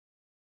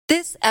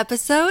This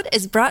episode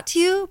is brought to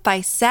you by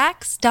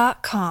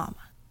Saks.com.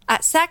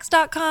 At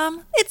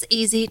Saks.com, it's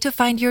easy to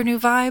find your new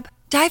vibe.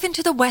 Dive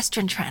into the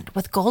Western trend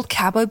with gold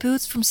cowboy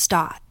boots from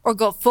Staud, or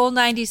go full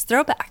 90s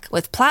throwback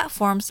with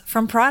platforms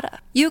from Prada.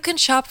 You can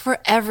shop for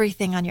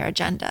everything on your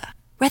agenda,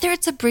 whether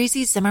it's a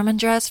breezy Zimmermann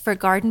dress for a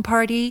garden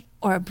party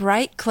or a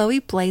bright Chloe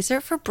blazer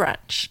for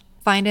brunch.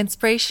 Find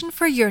inspiration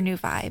for your new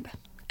vibe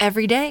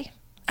every day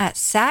at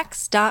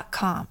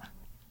Saks.com.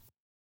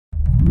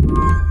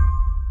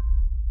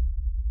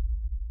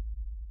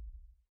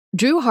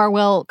 Drew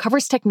Harwell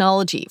covers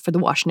technology for The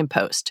Washington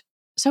Post,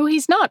 so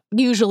he's not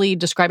usually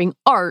describing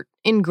art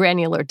in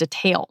granular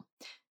detail.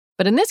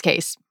 But in this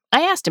case,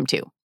 I asked him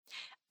to.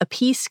 A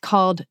piece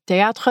called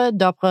Théâtre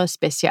d'Opéra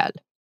Spécial.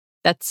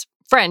 That's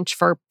French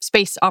for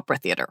space opera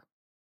theater.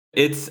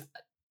 It's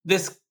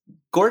this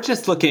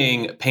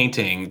gorgeous-looking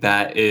painting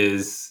that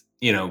is,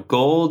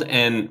 gold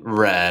and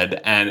red,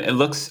 and it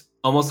looks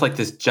almost like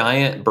this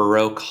giant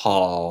Baroque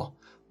hall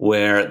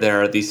where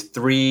there are these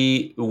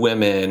three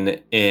women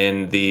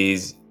in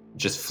these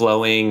just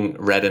flowing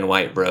red and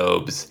white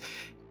robes.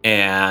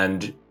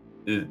 And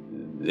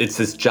it's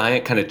this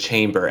giant kind of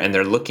chamber, and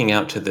they're looking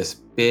out to this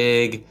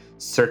big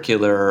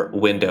circular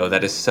window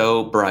that is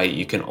so bright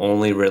you can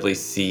only really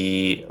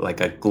see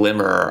like a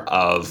glimmer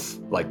of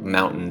like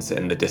mountains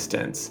in the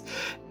distance.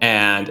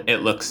 And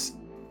it looks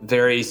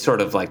very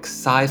sort of like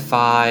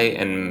sci-fi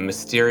and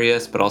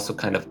mysterious, but also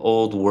kind of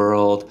old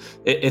world.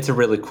 It's a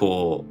really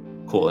cool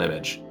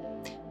image.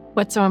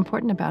 What's so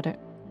important about it?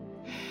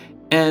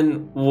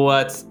 And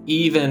what's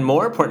even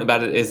more important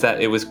about it is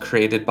that it was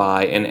created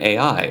by an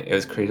AI. It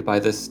was created by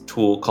this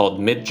tool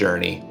called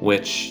Midjourney,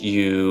 which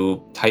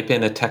you type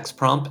in a text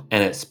prompt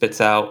and it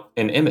spits out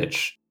an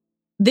image.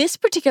 This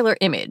particular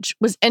image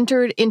was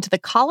entered into the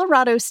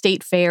Colorado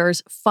State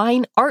Fair's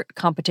Fine Art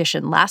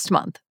competition last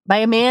month by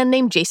a man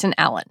named Jason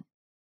Allen.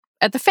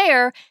 At the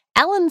fair,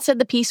 Allen said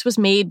the piece was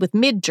made with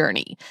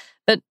Midjourney,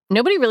 but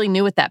nobody really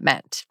knew what that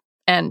meant.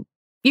 And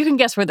you can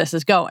guess where this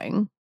is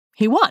going.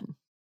 He won.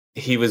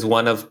 He was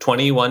one of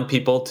 21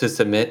 people to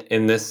submit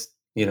in this,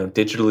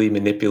 digitally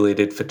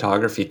manipulated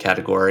photography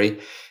category.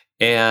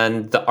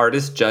 And the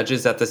artist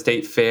judges at the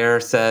state fair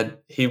said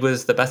he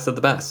was the best of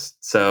the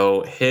best.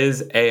 So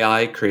his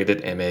AI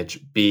created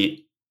image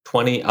beat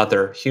 20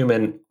 other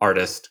human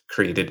artist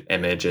created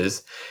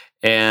images.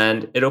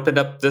 And it opened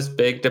up this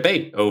big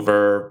debate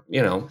over,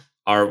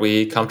 are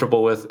we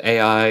comfortable with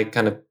AI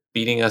kind of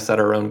beating us at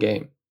our own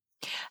game?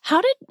 How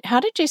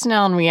did Jason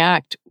Allen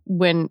react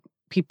when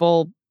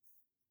people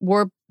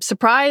were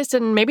surprised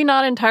and maybe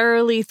not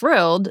entirely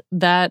thrilled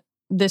that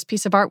this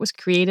piece of art was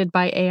created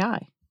by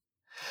AI?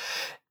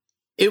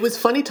 It was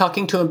funny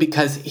talking to him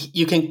because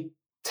you can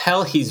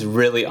tell he's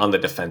really on the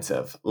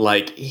defensive.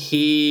 Like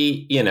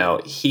he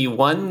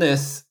won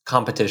this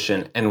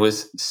competition and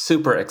was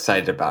super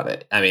excited about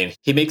it. I mean,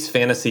 he makes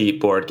fantasy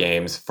board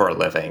games for a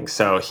living,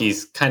 so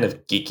he's kind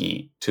of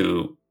geeky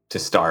to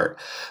start.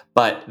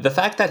 But the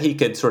fact that he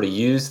could sort of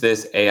use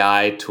this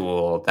AI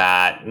tool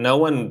that no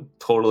one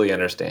totally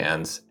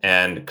understands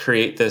and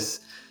create this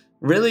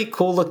really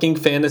cool looking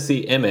fantasy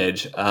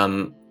image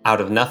out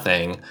of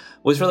nothing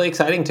was really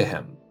exciting to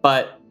him.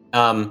 But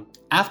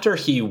after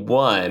he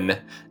won,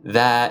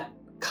 that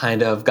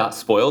kind of got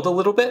spoiled a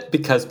little bit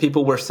because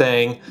people were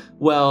saying,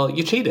 well,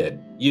 you cheated,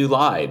 you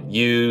lied,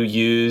 you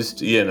used,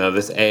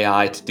 this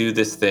AI to do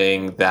this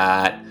thing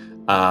that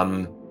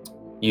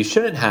you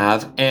shouldn't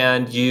have,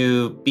 and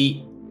you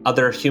beat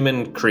other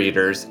human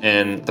creators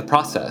in the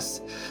process.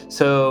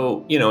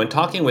 So, in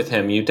talking with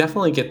him, you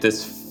definitely get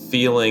this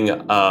feeling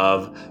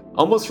of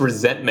almost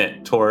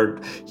resentment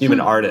toward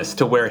human artists,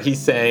 to where he's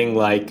saying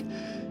like,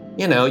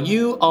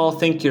 you all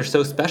think you're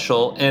so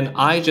special, and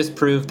I just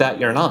proved that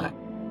you're not.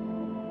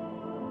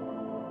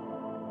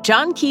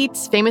 John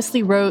Keats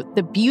famously wrote,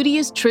 "The beauty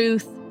is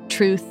truth,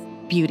 truth,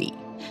 beauty."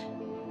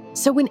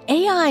 So when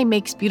AI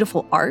makes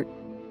beautiful art,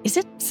 is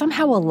it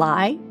somehow a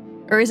lie,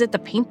 or is it the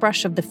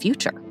paintbrush of the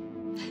future?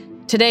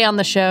 Today on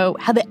the show,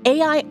 how the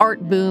AI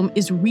art boom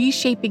is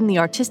reshaping the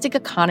artistic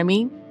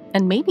economy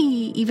and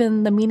maybe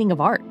even the meaning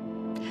of art.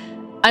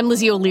 I'm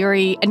Lizzie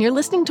O'Leary, and you're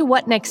listening to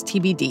What Next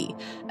TBD,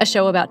 a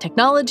show about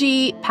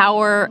technology,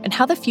 power, and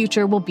how the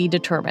future will be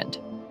determined.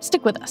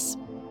 Stick with us.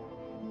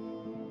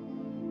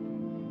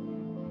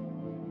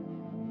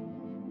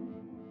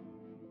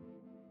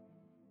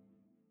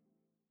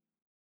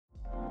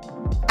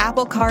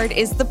 Apple Card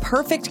is the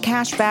perfect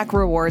cashback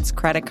rewards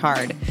credit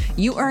card.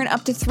 You earn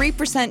up to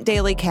 3%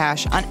 daily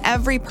cash on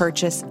every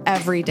purchase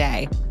every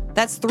day.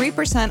 That's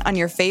 3% on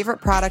your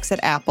favorite products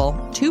at Apple,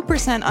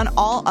 2% on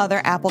all other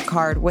Apple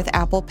Card with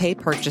Apple Pay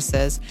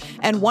purchases,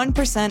 and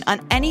 1%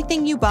 on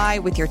anything you buy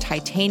with your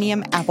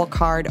titanium Apple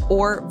Card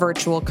or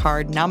virtual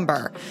card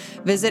number.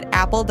 Visit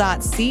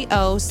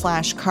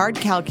apple.co/card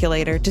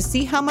calculator to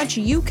see how much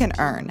you can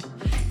earn.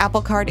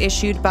 Apple Card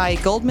issued by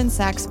Goldman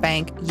Sachs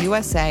Bank,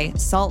 USA,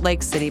 Salt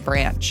Lake City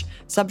branch.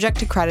 Subject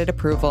to credit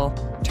approval.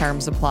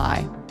 Terms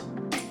apply.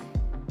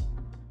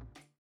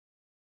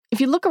 If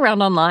you look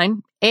around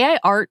online, AI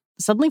art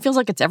suddenly feels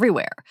like it's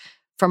everywhere.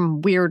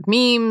 from weird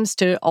memes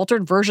to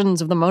altered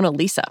versions of the Mona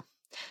Lisa.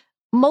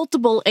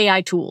 Multiple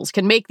AI tools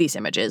can make these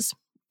images,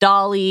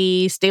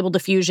 DALL-E, Stable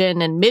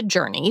Diffusion, and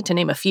Midjourney, to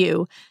name a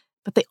few,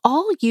 but they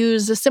all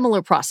use a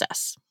similar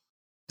process.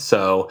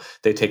 So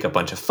they take a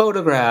bunch of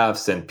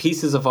photographs and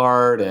pieces of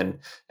art and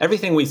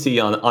everything we see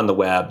on the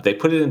web, they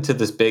put it into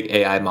this big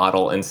AI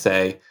model and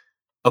say,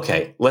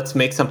 okay, let's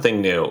make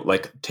something new.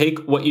 Like, take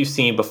what you've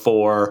seen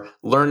before,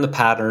 learn the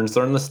patterns,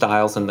 learn the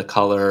styles and the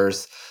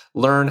colors,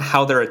 learn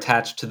how they're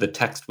attached to the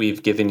text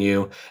we've given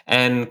you,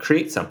 and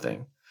create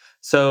something.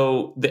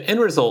 So the end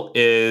result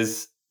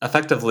is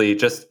effectively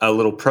just a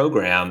little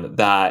program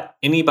that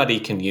anybody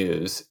can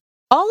use.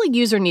 All a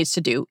user needs to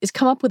do is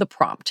come up with a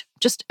prompt,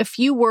 just a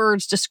few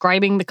words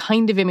describing the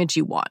kind of image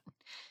you want.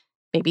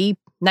 Maybe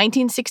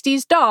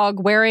 1960s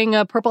dog wearing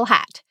a purple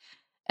hat.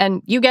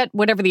 And you get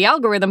whatever the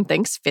algorithm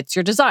thinks fits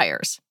your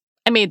desires.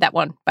 I made that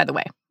one, by the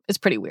way. It's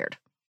pretty weird.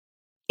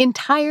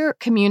 Entire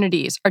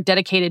communities are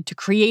dedicated to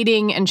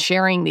creating and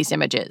sharing these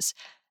images.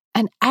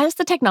 And as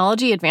the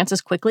technology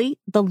advances quickly,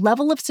 the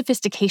level of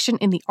sophistication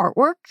in the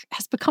artwork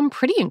has become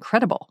pretty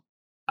incredible.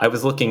 I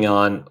was looking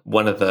on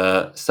one of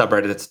the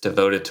subreddits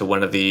devoted to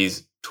one of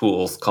these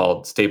tools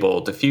called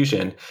Stable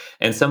Diffusion,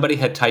 and somebody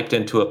had typed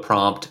into a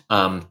prompt,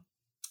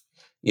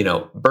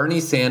 Bernie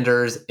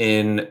Sanders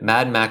in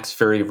Mad Max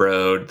Fury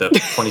Road, the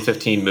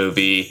 2015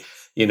 movie.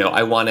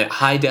 I want it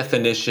high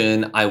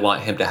definition. I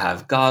want him to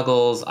have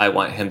goggles. I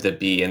want him to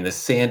be in the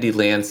sandy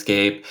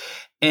landscape.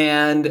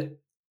 And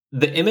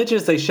the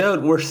images they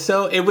showed were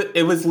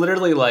it was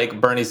literally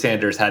like Bernie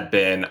Sanders had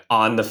been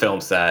on the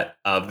film set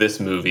of this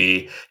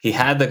movie. He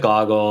had the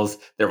goggles.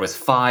 There was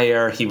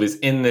fire. He was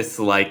in this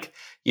dystopian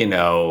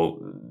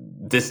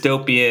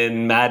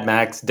Mad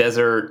Max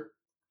desert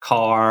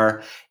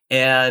car.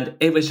 And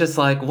it was just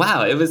like,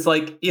 wow, it was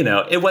like,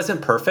 it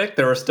wasn't perfect.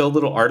 There were still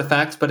little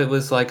artifacts, but it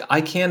was like,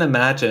 I can't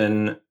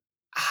imagine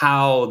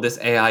how this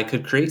AI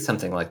could create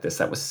something like this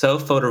that was so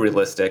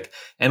photorealistic.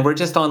 And we're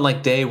just on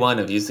like day one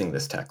of using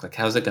this tech. Like,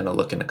 how's it going to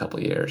look in a couple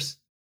of years?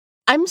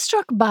 I'm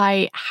struck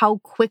by how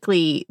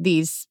quickly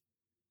these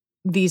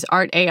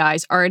art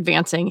AIs are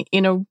advancing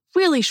in a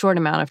really short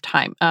amount of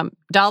time.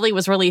 DALL-E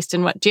was released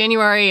in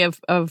January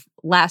of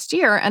last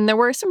year, and there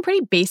were some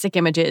pretty basic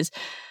images.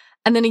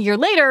 And then a year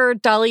later,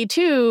 DALL-E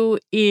 2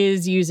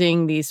 is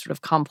using these sort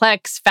of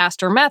complex,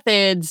 faster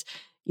methods.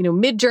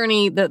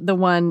 Midjourney, the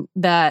one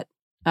that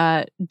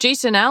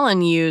Jason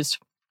Allen used,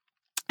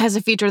 has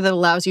a feature that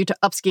allows you to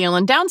upscale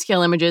and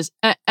downscale images.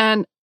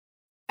 And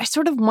I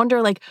sort of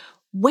wonder,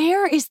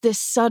 where is this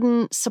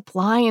sudden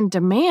supply and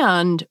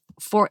demand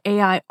for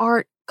AI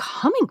art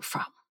coming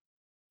from?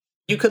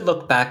 You could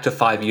look back to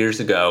 5 years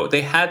ago.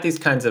 They had these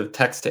kinds of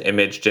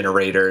text-to-image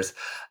generators,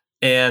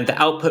 and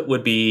the output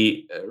would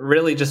be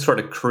really just sort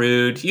of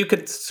crude. You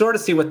could sort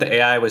of see what the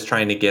AI was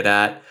trying to get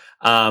at.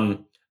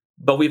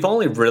 But we've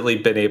only really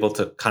been able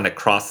to kind of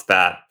cross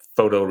that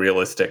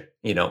photorealistic,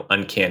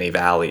 uncanny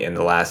valley in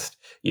the last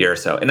year or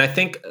so. And I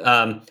think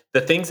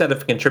the things that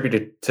have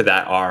contributed to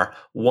that are,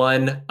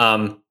 one,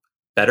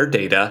 better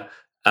data.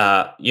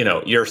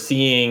 You're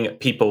seeing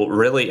people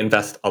really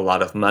invest a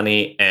lot of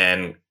money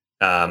and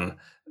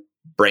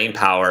brain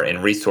power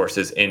and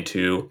resources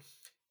into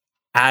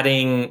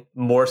adding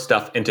more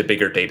stuff into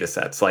bigger data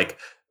sets. Like,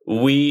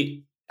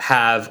 we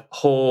have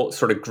whole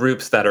sort of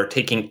groups that are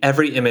taking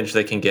every image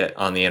they can get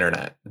on the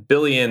internet,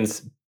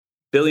 billions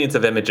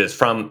of images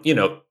from,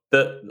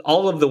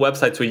 all of the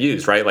websites we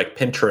use, right? Like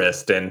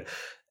Pinterest and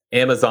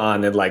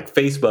Amazon and like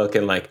Facebook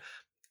and like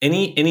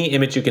any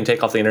image you can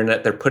take off the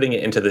internet, they're putting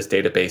it into this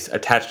database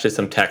attached to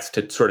some text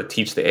to sort of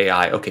teach the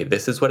AI, okay,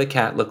 this is what a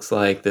cat looks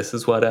like. This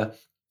is what a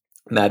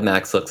Mad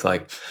Max looks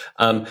like.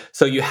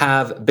 So you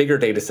have bigger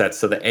data sets,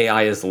 so the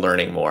AI is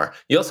learning more.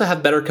 You also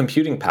have better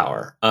computing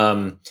power.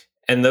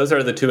 And those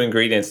are the two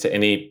ingredients to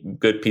any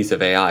good piece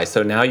of AI.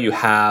 So now you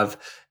have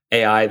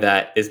AI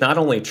that is not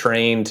only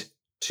trained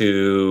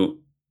to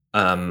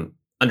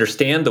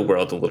understand the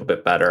world a little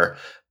bit better,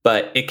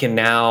 but it can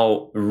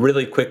now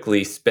really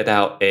quickly spit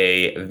out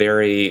a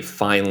very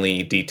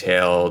finely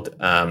detailed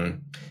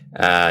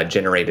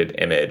generated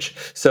image.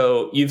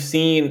 So you've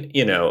seen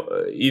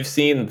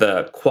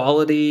the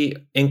quality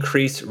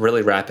increase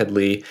really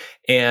rapidly,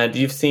 and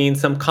you've seen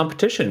some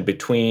competition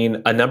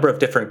between a number of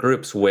different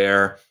groups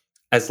where,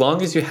 as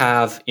long as you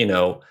have,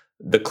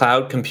 the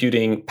cloud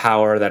computing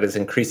power that is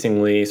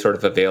increasingly sort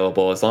of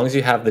available, as long as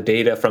you have the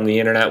data from the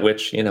internet,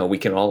 which, we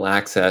can all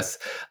access,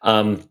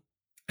 and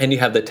you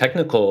have the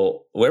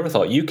technical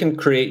wherewithal, you can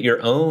create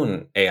your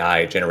own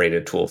AI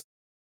generated tools.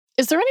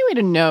 Is there any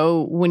way to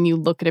know, when you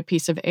look at a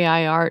piece of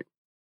AI art,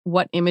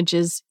 what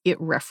images it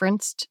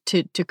referenced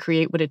to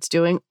create what it's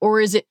doing?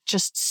 Or is it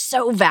just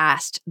so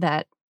vast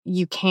that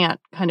you can't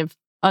kind of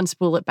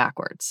unspool it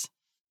backwards?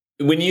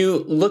 When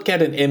you look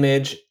at an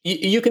image,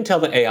 you can tell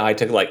the AI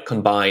to like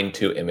combine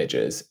two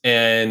images,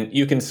 and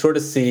you can sort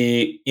of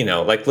see,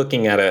 like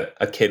looking at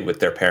a kid with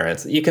their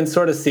parents, you can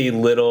sort of see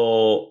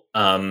little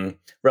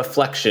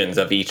reflections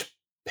of each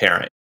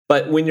parent.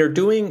 But when you're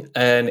doing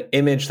an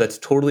image that's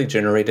totally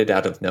generated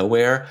out of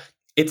nowhere,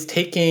 it's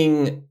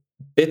taking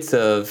bits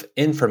of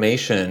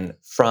information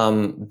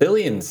from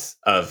billions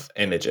of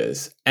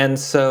images. And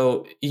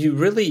so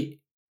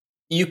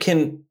you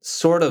can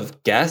sort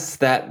of guess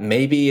that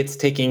maybe it's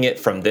taking it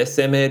from this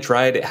image,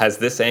 right? It has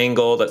this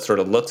angle that sort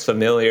of looks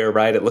familiar,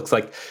 right? It looks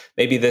like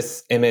maybe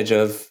this image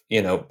of,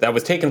 that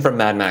was taken from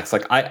Mad Max.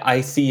 Like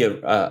I see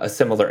a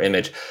similar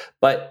image,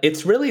 but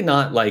it's really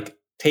not like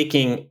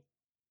taking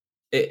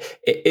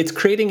it's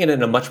creating it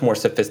in a much more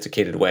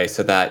sophisticated way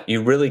so that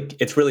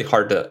it's really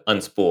hard to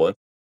unspool.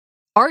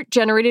 Art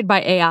generated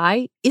by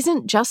AI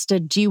isn't just a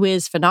gee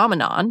whiz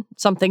phenomenon,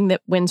 something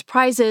that wins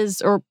prizes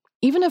or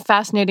even a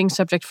fascinating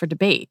subject for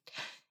debate.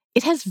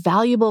 It has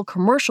valuable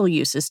commercial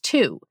uses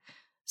too,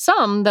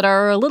 some that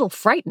are a little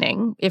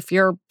frightening if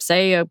you're,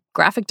 say, a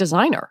graphic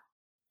designer.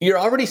 You're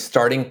already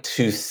starting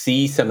to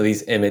see some of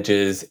these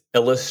images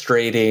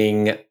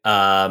illustrating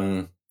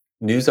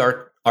news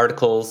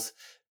articles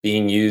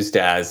being used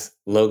as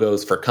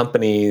logos for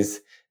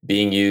companies,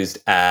 being used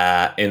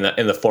in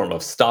the form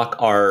of stock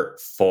art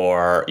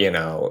for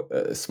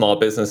small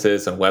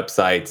businesses and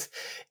websites.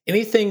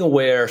 Anything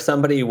where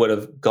somebody would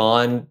have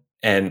gone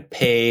and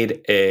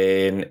paid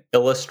an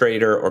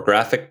illustrator or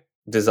graphic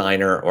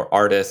designer or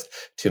artist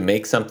to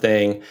make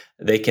something,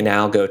 they can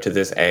now go to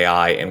this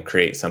AI and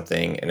create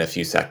something in a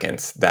few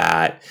seconds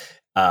that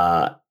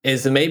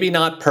is maybe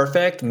not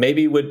perfect,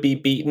 maybe would be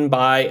beaten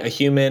by a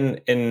human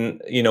in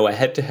a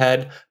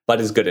head-to-head,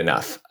 but is good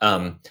enough.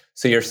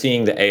 So you're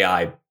seeing the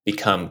AI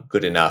become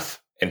good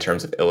enough in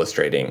terms of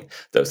illustrating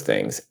those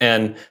things.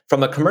 And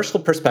from a commercial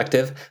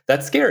perspective,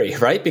 that's scary,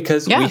 right?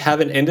 Because we have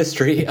an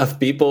industry of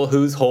people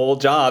whose whole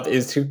job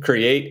is to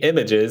create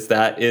images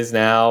that is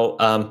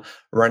now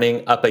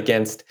running up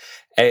against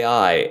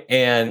AI.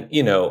 And,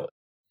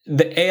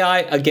 the AI,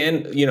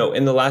 again,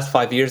 in the last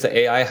 5 years, the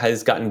AI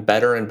has gotten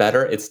better and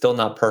better. It's still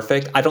not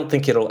perfect. I don't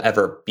think it'll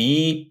ever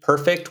be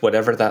perfect,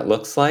 whatever that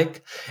looks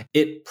like.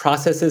 It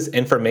processes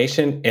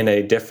information in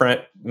a different,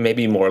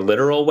 maybe more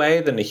literal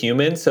way than a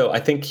human. So I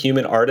think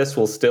human artists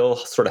will still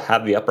sort of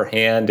have the upper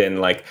hand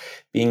in like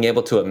being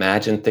able to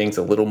imagine things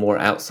a little more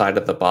outside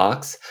of the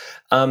box.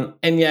 And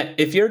yet,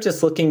 if you're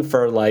just looking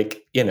for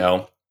like,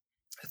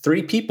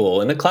 3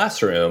 people in a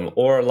classroom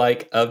or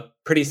like a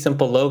pretty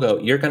simple logo,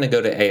 you're going to go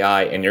to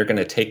AI and you're going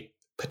to take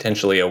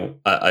potentially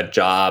a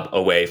job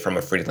away from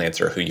a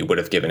freelancer who you would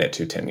have given it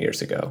to 10 years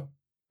ago.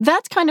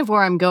 That's kind of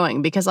where I'm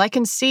going, because I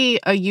can see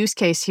a use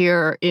case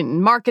here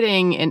in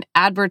marketing, in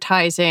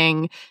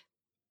advertising.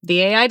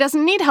 The AI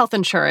doesn't need health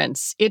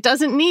insurance. It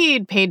doesn't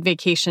need paid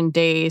vacation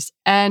days.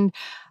 And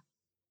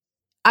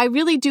I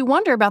really do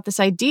wonder about this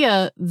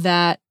idea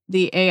that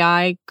the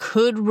AI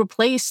could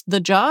replace the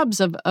jobs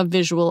of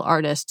visual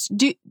artists.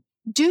 Do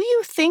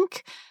you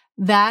think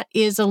that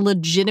is a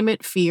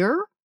legitimate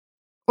fear?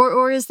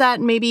 Or is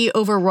that maybe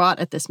overwrought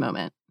at this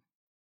moment?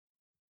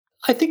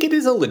 I think it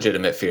is a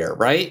legitimate fear,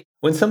 right?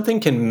 When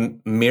something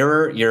can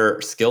mirror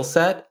your skill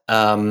set,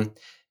 not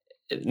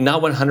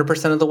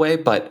 100% of the way,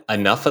 but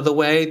enough of the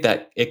way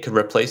that it could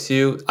replace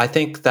you, I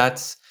think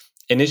that's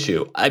an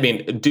issue. I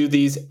mean, do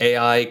these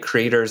AI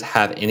creators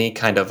have any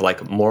kind of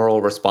like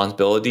moral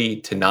responsibility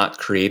to not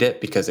create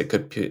it because it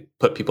could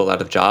put people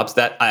out of jobs?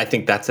 That I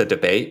think that's a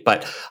debate,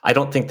 but I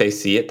don't think they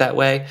see it that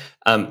way.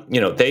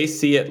 They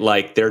see it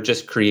like they're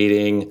just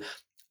creating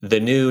the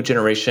new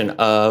generation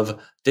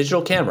of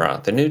digital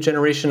camera, the new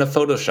generation of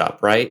Photoshop,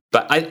 right?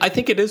 But I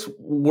think it is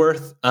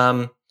worth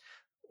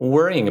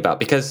worrying about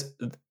because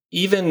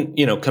even,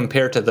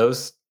 compared to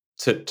those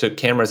to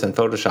cameras and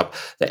Photoshop,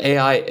 the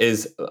AI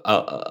is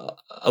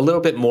a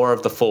little bit more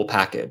of the full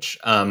package.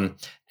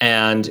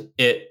 And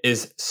it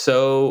is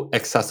so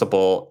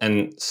accessible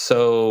and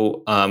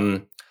so,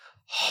 hard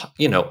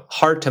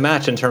to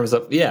match in terms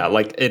of,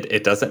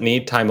 it doesn't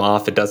need time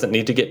off. It doesn't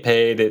need to get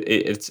paid.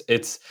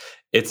 It's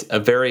a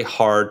very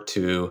hard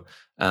to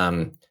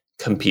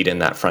compete in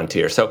that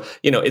frontier. So,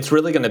 it's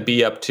really going to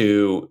be up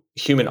to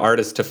human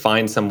artists to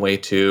find some way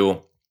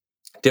to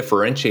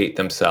differentiate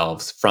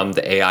themselves from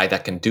the AI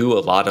that can do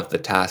a lot of the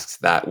tasks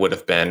that would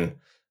have been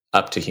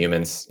up to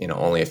humans,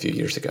 only a few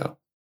years ago.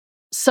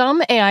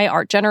 Some AI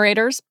art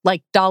generators,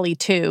 like DALL-E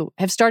 2,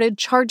 have started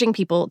charging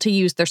people to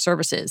use their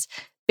services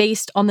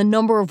based on the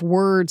number of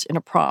words in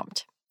a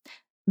prompt.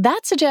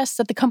 That suggests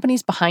that the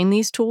companies behind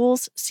these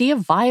tools see a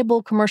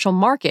viable commercial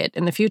market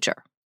in the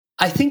future.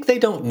 I think they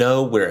don't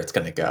know where it's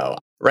going to go.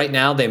 Right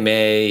now, they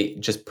may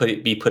just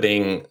be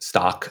putting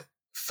stock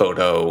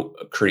photo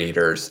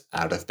creators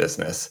out of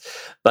business.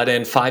 But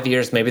in 5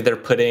 years, maybe they're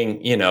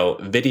putting,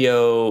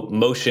 video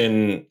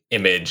motion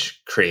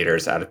image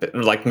creators out of it.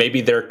 Like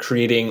maybe they're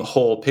creating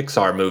whole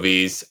Pixar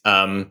movies,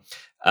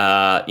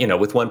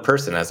 with one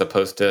person as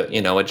opposed to,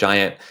 a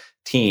giant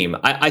team.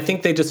 I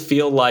think they just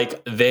feel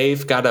like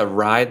they've got to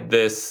ride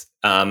this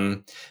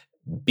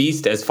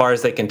beast as far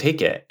as they can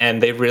take it.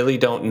 And they really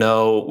don't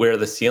know where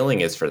the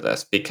ceiling is for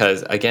this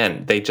because,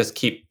 again, they just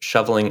keep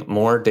shoveling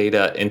more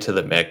data into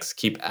the mix,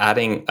 keep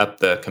adding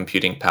up the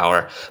computing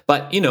power.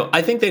 But,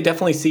 I think they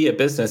definitely see a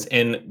business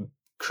in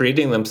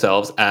creating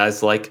themselves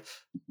as like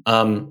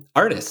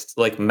artists,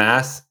 like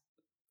mass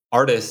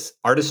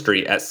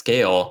artistry at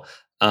scale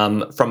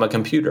from a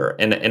computer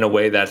in a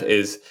way that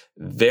is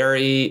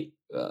very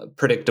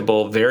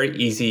predictable, very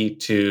easy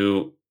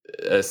to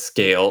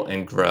scale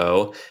and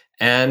grow,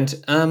 and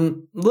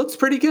looks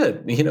pretty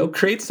good.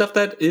 Create stuff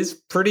that is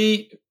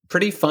pretty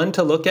fun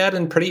to look at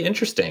and pretty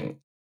interesting.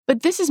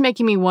 But this is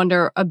making me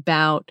wonder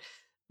about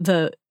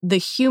the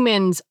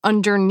humans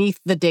underneath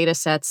the data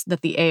sets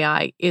that the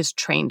AI is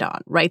trained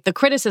on, right? The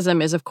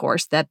criticism is, of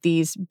course, that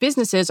these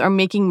businesses are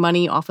making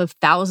money off of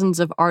thousands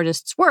of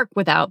artists' work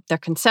without their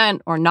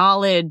consent or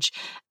knowledge,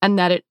 and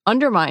that it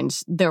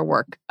undermines their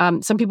work.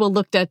 Some people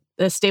looked at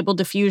the Stable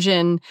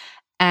Diffusion,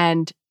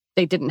 and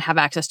they didn't have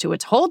access to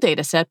its whole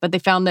data set, but they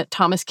found that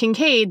Thomas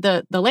Kinkade,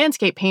 the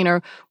landscape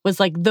painter, was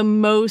like the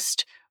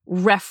most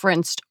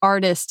referenced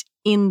artist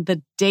in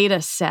the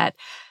data set.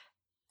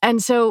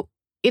 And so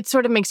it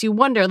sort of makes you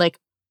wonder, like,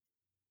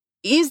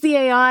 is the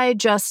AI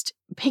just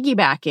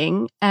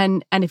piggybacking?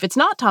 And if it's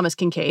not Thomas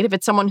Kinkade, if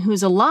it's someone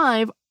who's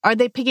alive, are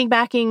they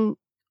piggybacking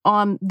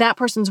on that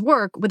person's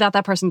work without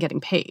that person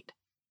getting paid?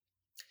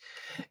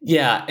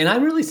 Yeah, and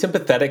I'm really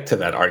sympathetic to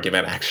that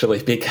argument,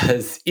 actually,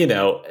 because,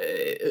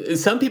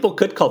 some people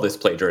could call this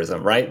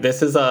plagiarism, right?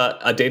 This is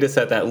a data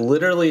set that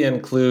literally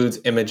includes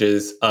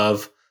images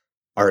of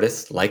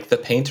artists like the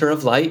Painter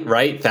of Light,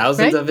 right?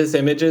 Thousands of his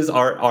images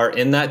are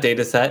in that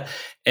data set.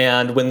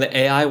 And when the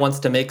AI wants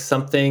to make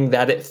something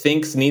that it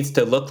thinks needs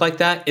to look like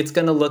that, it's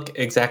going to look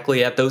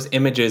exactly at those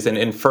images and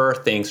infer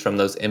things from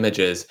those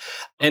images.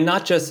 And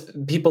not just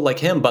people like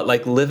him, but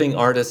like living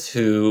artists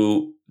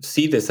who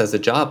see this as a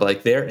job.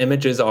 Like their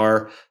images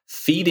are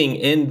feeding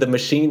in the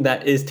machine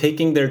that is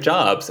taking their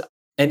jobs.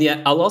 And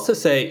yet I'll also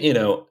say,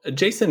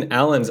 Jason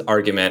Allen's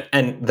argument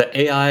and the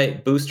AI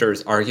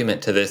boosters'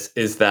 argument to this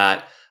is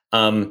that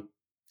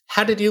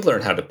how did you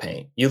learn how to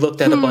paint? You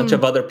looked at a bunch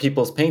of other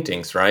people's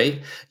paintings,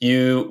 right?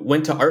 You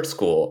went to art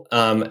school.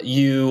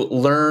 You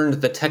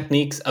learned the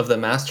techniques of the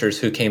masters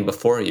who came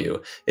before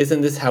you. Isn't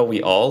this how we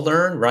all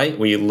learn, right?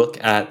 We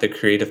look at the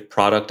creative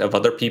product of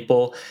other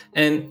people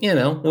and,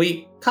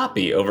 we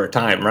copy over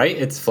time, right?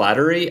 It's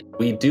flattery.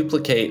 We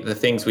duplicate the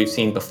things we've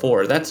seen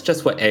before. That's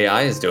just what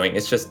AI is doing.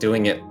 It's just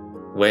doing it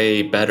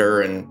way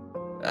better and,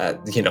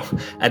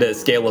 at a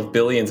scale of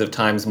billions of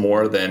times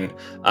more than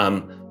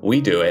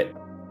we do it.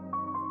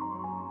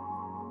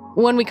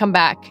 When we come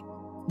back,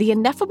 the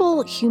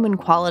ineffable human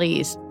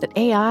qualities that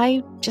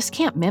AI just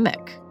can't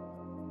mimic.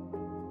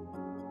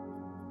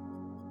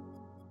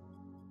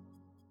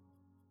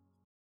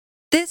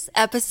 This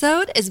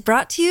episode is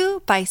brought to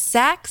you by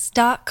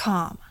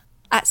Saks.com.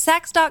 At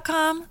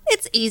Saks.com,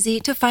 it's easy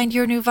to find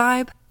your new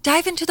vibe.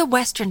 Dive into the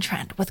Western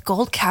trend with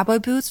gold cowboy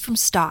boots from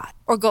Stott,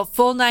 or go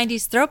full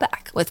 90s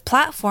throwback with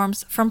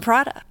platforms from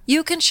Prada.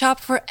 You can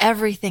shop for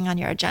everything on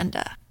your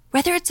agenda,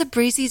 whether it's a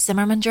breezy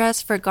Zimmermann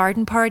dress for a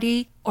garden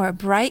party or a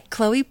bright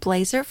Chloe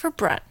blazer for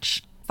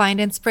brunch.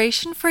 Find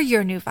inspiration for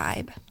your new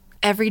vibe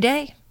every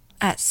day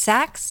at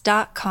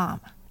Saks.com.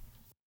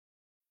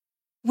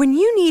 When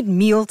you need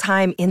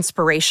mealtime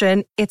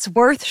inspiration, it's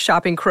worth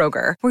shopping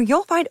Kroger, where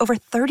you'll find over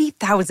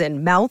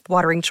 30,000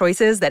 mouth-watering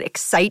choices that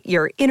excite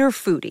your inner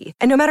foodie.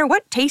 And no matter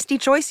what tasty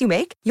choice you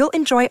make, you'll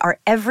enjoy our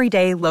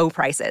everyday low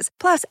prices,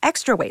 plus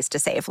extra ways to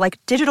save, like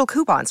digital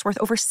coupons worth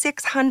over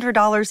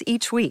 $600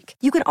 each week.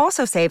 You can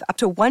also save up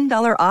to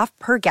 $1 off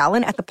per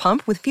gallon at the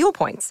pump with fuel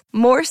points.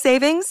 More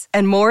savings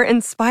and more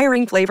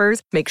inspiring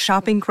flavors make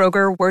shopping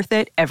Kroger worth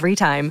it every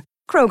time.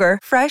 Kroger,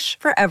 fresh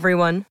for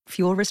everyone.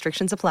 Fuel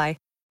restrictions apply.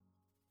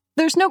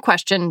 There's no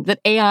question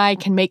that AI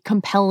can make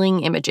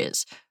compelling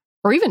images,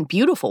 or even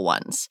beautiful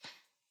ones.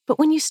 But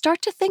when you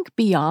start to think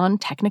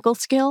beyond technical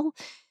skill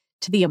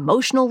to the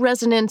emotional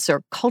resonance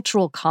or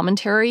cultural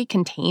commentary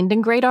contained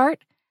in great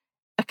art,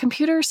 a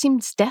computer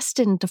seems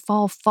destined to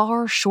fall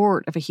far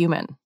short of a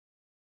human.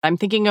 I'm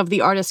thinking of the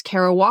artist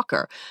Kara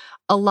Walker.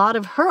 A lot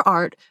of her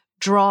art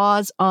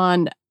draws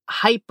on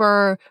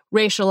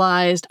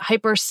hyper-racialized,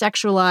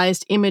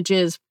 hyper-sexualized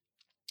images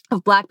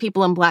of Black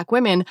people and Black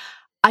women.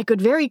 I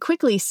could very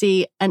quickly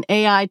see an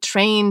AI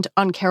trained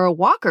on Kara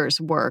Walker's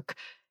work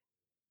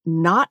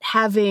not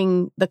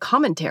having the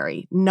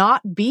commentary,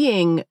 not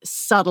being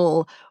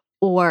subtle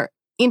or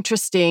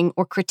interesting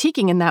or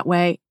critiquing in that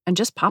way, and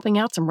just popping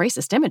out some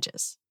racist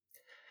images.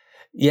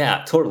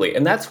 Yeah, totally.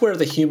 And that's where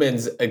the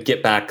humans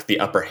get back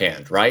the upper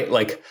hand, right?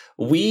 Like,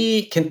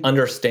 we can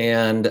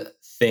understand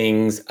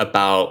things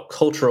about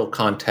cultural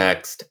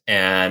context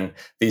and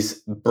these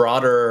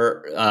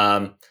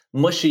broader,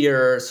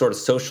 mushier sort of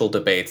social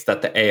debates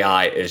that the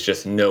AI is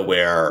just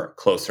nowhere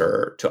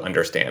closer to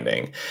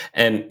understanding.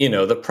 And,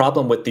 the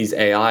problem with these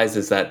AIs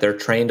is that they're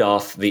trained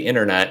off the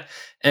internet.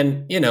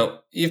 And,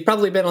 you've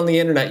probably been on the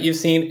internet. You've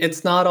seen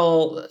it's not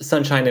all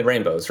sunshine and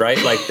rainbows,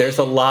 right? Like there's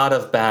a lot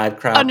of bad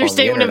crap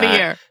Understatement on the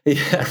internet. of the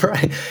year. Yeah,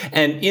 right.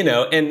 And,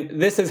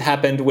 and this has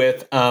happened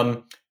with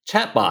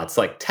chatbots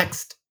like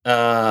text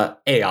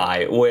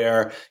AI,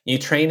 where you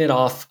train it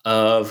off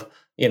of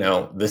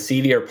the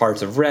seedier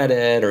parts of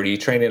Reddit, or do you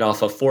train it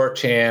off of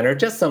 4chan, or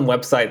just some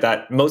website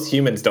that most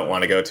humans don't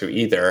want to go to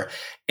either?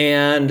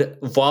 And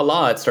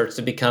voila, it starts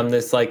to become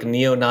this like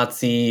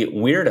neo-Nazi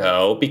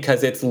weirdo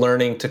because it's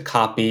learning to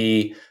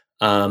copy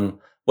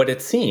what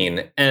it's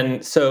seen.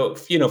 And so,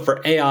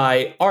 for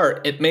AI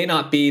art, it may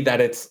not be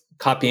that it's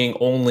copying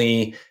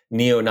only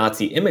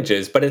neo-Nazi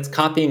images, but it's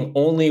copying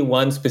only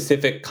one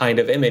specific kind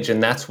of image,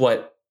 and that's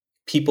what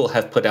people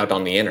have put out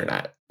on the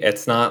internet.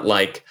 It's not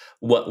like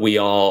what we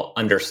all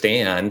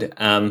understand.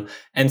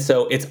 And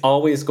so it's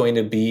always going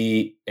to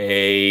be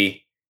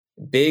a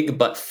big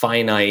but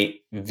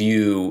finite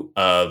view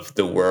of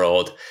the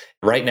world.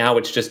 Right now,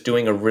 it's just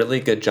doing a really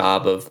good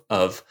job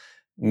of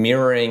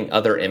mirroring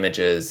other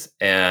images.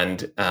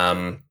 And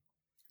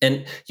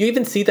you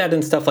even see that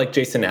in stuff like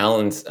Jason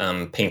Allen's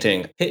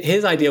painting.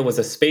 His idea was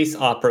a space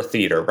opera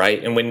theater,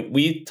 right? And when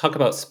we talk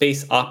about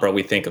space opera,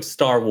 we think of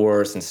Star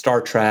Wars and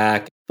Star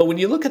Trek. But when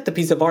you look at the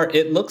piece of art,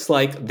 it looks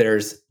like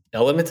there's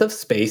elements of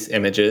space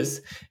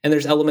images and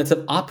there's elements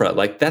of opera.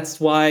 Like that's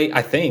why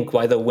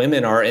the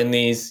women are in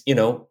these,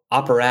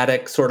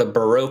 operatic sort of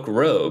Baroque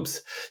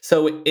robes.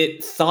 So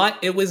it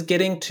thought it was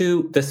getting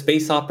to the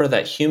space opera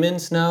that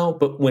humans know,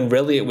 but when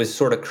really it was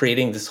sort of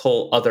creating this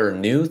whole other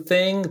new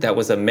thing that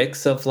was a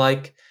mix of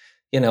like,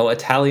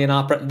 Italian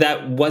opera.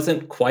 That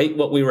wasn't quite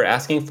what we were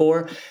asking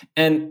for.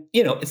 And,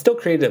 it still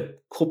created a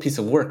cool piece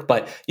of work,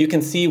 but you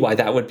can see why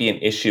that would be an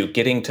issue,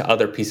 getting to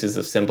other pieces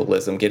of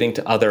symbolism, getting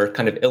to other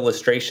kind of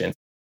illustrations.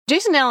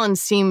 Jason Allen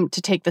seemed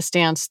to take the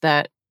stance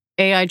that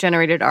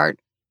AI-generated art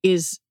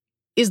is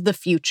the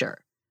future.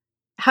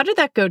 How did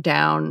that go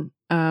down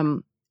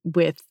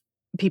with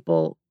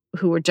people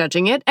who were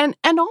judging it and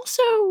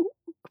also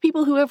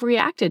people who have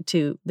reacted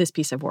to this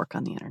piece of work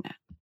on the internet?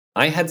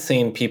 I had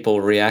seen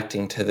people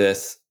reacting to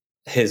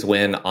his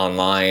win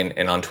online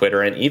and on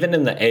Twitter, and even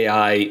in the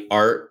AI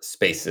art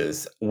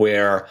spaces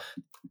where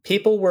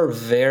people were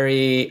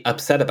very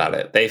upset about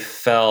it. They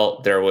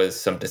felt there was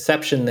some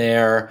deception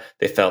there.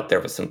 They felt there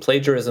was some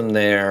plagiarism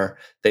there.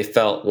 They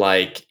felt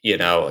like,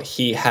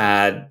 he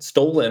had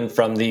stolen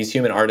from these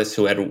human artists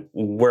who had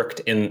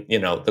worked in,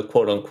 the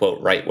quote unquote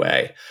right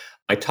way.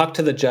 I talked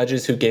to the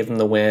judges who gave him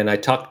the win. I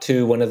talked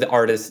to one of the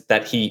artists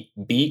that he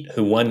beat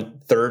who won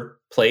third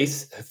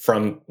place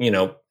from,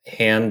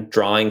 hand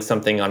drawing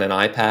something on an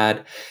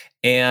iPad.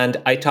 And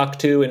I talked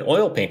to an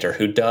oil painter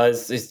who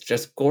does these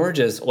just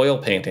gorgeous oil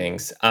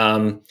paintings,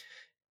 and,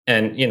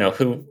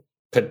 who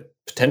could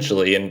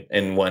potentially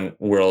in one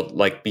world,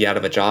 like be out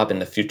of a job in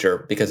the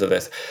future because of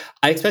this.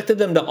 I expected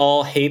them to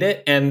all hate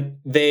it. And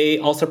they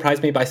all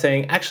surprised me by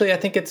saying, actually, I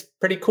think it's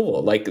pretty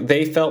cool. Like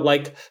they felt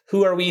like,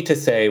 who are we to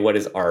say what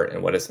is art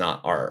and what is not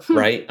art,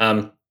 right?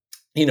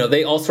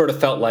 They all sort of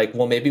felt like,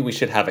 well, maybe we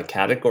should have a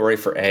category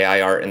for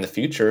AI art in the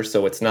future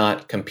so it's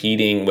not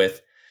competing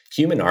with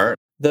human art.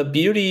 The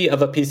beauty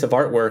of a piece of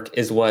artwork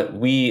is what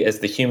we as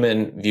the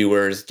human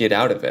viewers get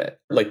out of it.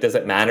 Like, does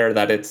it matter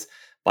that it's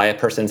by a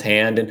person's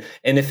hand?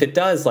 And if it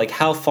does, like,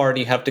 how far do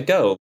you have to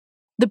go?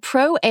 The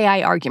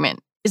pro-AI argument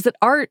is that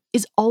art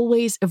is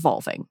always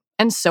evolving,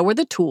 and so are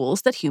the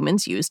tools that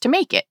humans use to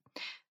make it.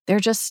 They're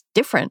just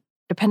different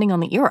depending on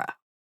the era.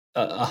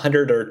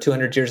 100 or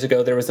 200 years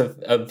ago, there was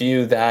a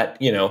view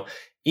that,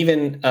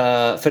 even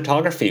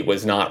photography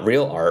was not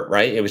real art,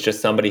 right? It was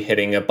just somebody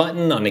hitting a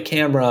button on a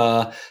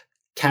camera,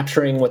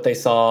 capturing what they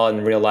saw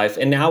in real life.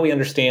 And now we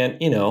understand,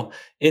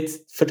 it's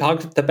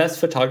the best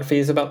photography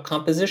is about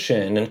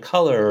composition and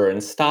color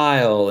and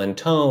style and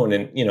tone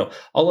and,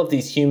 all of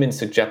these human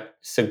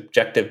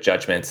subjective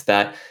judgments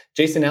that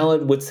Jason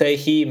Allen would say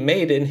he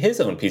made in his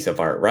own piece of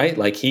art, right?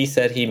 Like he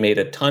said he made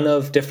a ton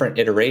of different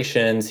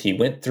iterations. He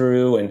went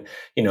through and,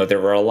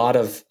 there were a lot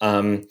of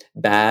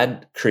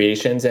bad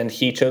creations and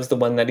he chose the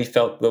one that he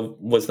felt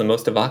was the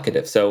most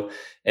evocative. So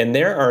in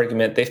their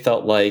argument, they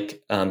felt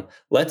like,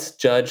 let's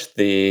judge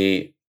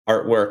the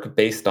artwork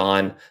based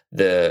on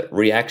the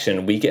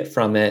reaction we get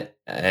from it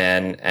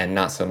and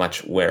not so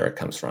much where it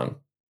comes from.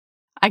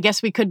 I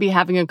guess we could be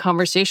having a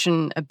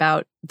conversation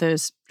about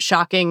those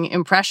shocking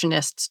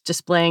impressionists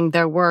displaying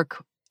their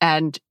work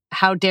and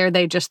how dare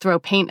they just throw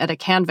paint at a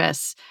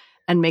canvas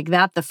and make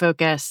that the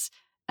focus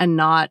and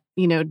not,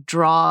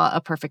 draw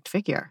a perfect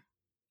figure.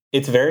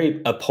 It's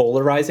a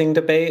polarizing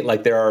debate.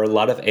 Like there are a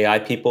lot of AI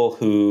people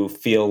who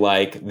feel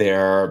like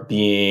they're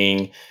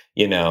being,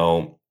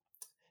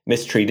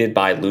 mistreated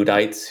by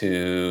Luddites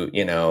who,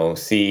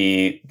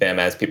 see them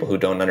as people who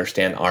don't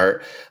understand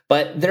art.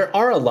 But there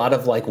are a lot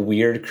of like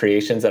weird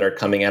creations that are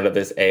coming out of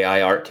this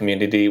AI art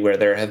community where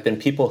there have been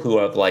people who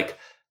have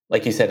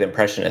like you said,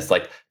 impressionists,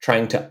 like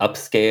trying to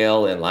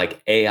upscale and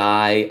like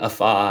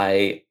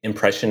AI-ify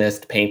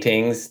impressionist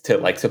paintings to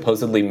like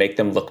supposedly make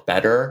them look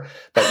better.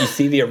 But you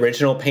see the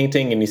original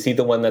painting and you see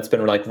the one that's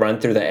been like run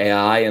through the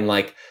AI and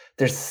like,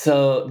 there's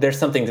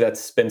something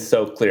that's been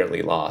so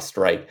clearly lost,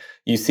 right?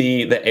 You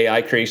see the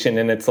AI creation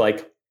and it's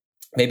like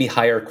maybe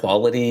higher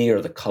quality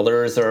or the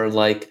colors are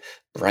like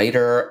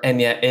brighter.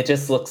 And yet it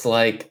just looks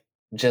like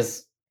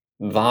just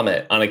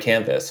vomit on a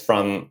canvas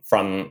from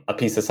a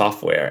piece of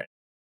software.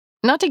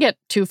 Not to get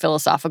too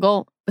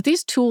philosophical, but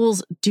these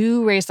tools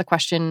do raise the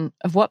question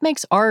of what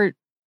makes art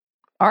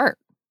art,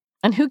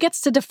 and who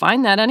gets to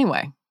define that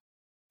anyway.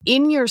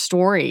 In your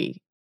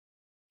story,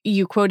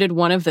 you quoted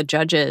one of the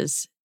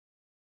judges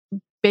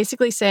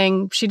basically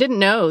saying she didn't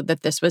know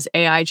that this was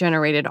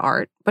AI-generated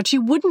art, but she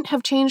wouldn't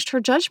have changed her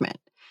judgment.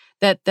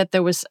 That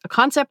there was a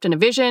concept and a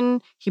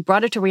vision, he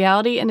brought it to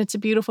reality, and it's a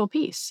beautiful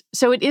piece.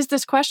 So it is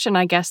this question,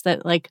 I guess,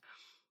 that like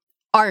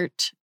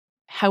art,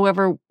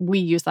 however we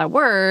use that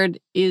word,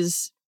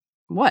 is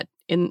what?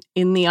 In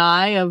the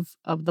eye of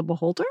the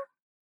beholder?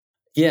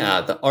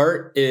 Yeah, the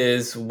art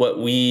is what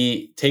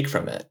we take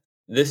from it.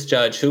 This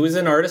judge, who is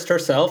an artist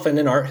herself and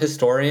an art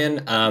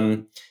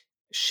historian,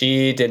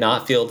 she did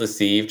not feel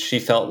deceived. She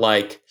felt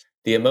like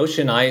the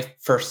emotion I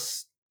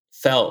first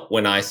felt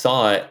when I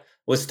saw it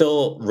was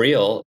still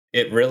real.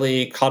 It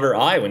really caught her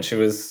eye when she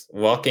was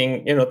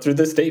walking, through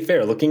the state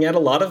fair, looking at a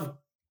lot of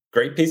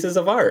great pieces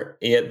of art.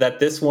 That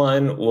this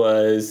one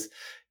was,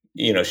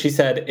 she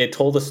said it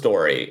told a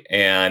story,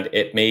 and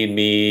it made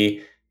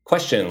me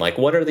question, like,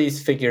 what are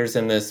these figures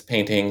in this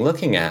painting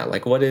looking at?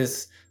 Like, what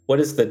is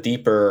the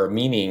deeper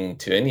meaning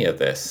to any of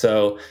this?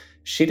 So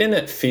she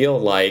didn't feel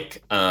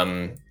like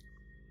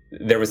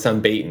there was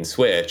some bait and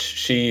switch.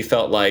 She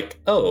felt like,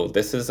 oh,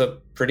 this is a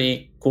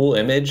pretty cool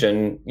image,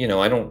 and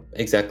I don't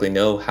exactly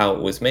know how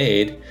it was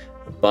made,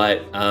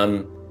 but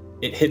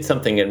it hit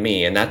something in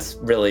me, and that's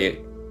really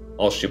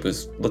all she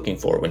was looking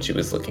for when she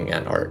was looking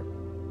at art.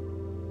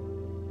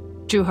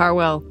 Drew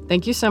Harwell,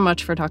 thank you so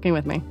much for talking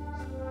with me.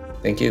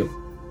 Thank you.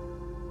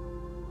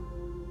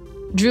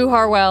 Drew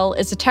Harwell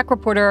is a tech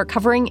reporter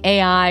covering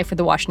AI for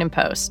The Washington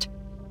Post.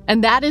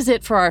 And that is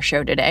it for our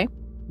show today.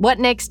 What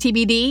Next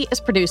TBD is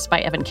produced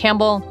by Evan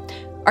Campbell.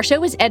 Our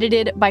show is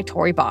edited by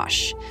Tori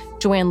Bosch.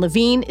 Joanne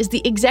Levine is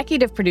the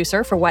executive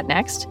producer for What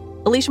Next.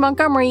 Alicia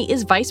Montgomery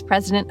is vice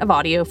president of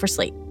audio for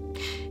Slate.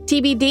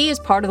 TBD is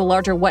part of the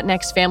larger What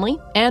Next family,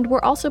 and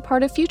we're also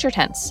part of Future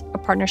Tense, a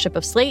partnership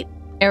of Slate,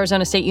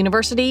 Arizona State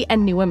University,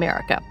 and New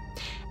America.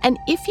 And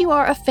if you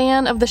are a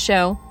fan of the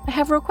show, I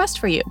have a request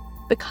for you.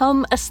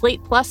 Become a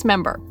Slate Plus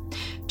member.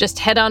 Just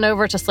head on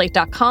over to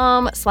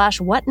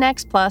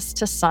slate.com/whatnextplus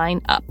to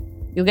sign up.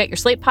 You'll get your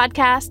Slate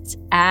podcasts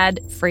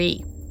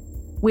ad-free.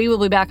 We will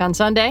be back on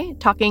Sunday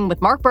talking with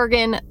Mark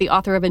Bergen, the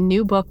author of a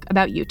new book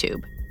about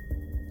YouTube.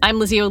 I'm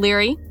Lizzie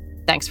O'Leary.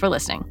 Thanks for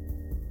listening.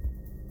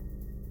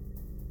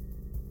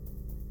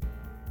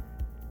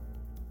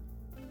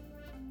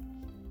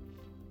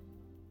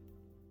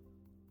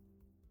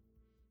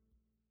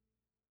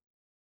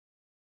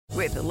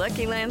 With the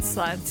Lucky Land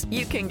Slots,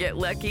 you can get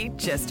lucky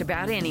just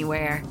about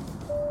anywhere.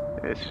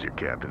 This is your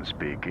captain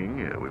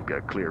speaking. We've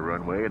got clear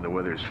runway and the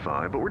weather's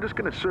fine, but we're just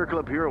going to circle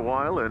up here a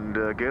while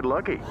and get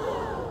lucky.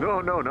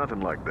 No,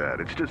 nothing like that.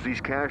 It's just these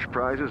cash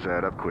prizes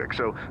add up quick.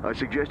 So I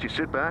suggest you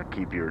sit back,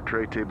 keep your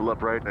tray table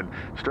upright, and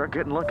start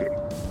getting lucky.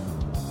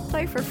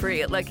 Play for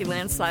free at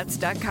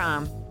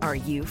LuckyLandSlots.com. Are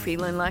you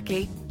feeling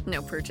lucky?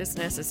 No purchase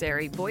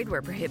necessary. Void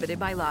where prohibited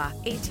by law.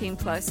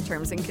 18+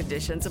 terms and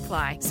conditions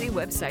apply. See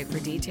website for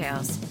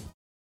details.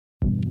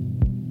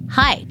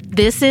 Hi,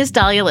 this is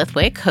Dahlia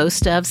Lithwick,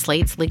 host of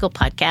Slate's legal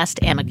podcast,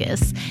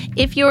 Amicus.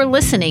 If you're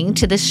listening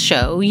to this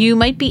show, you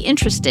might be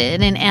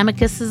interested in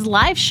Amicus's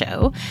live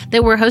show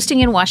that we're hosting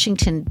in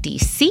Washington,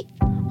 D.C.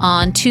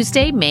 on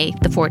Tuesday, May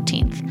the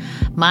 14th.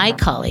 My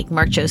colleague,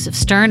 Mark Joseph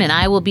Stern, and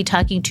I will be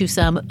talking to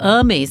some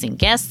amazing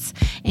guests,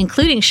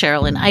 including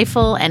Sherrilyn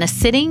Ifill and a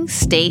sitting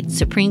state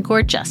Supreme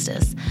Court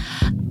justice,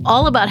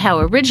 all about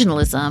how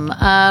originalism,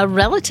 a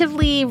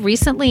relatively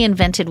recently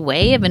invented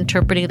way of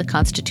interpreting the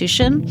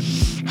Constitution,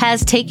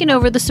 has taken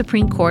over the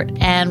Supreme Court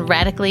and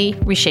radically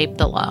reshaped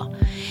the law.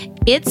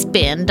 It's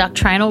been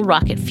doctrinal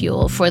rocket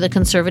fuel for the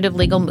conservative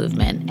legal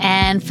movement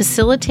and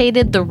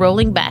facilitated the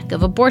rolling back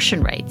of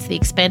abortion rights, the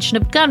expansion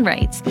of gun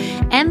rights,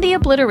 and the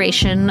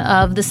obliteration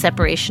of the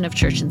separation of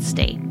church and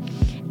state.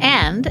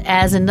 And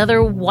as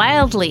another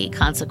wildly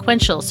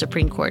consequential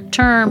Supreme Court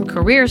term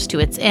careers to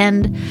its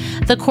end,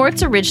 the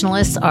court's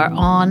originalists are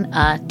on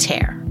a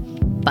tear.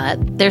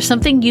 But there's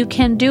something you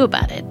can do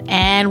about it,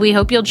 and we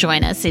hope you'll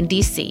join us in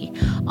D.C.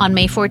 on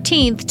May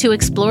 14th to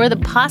explore the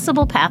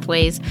possible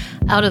pathways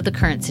out of the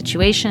current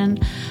situation.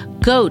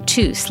 Go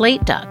to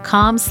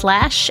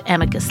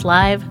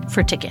slate.com/amicuslive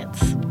for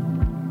tickets.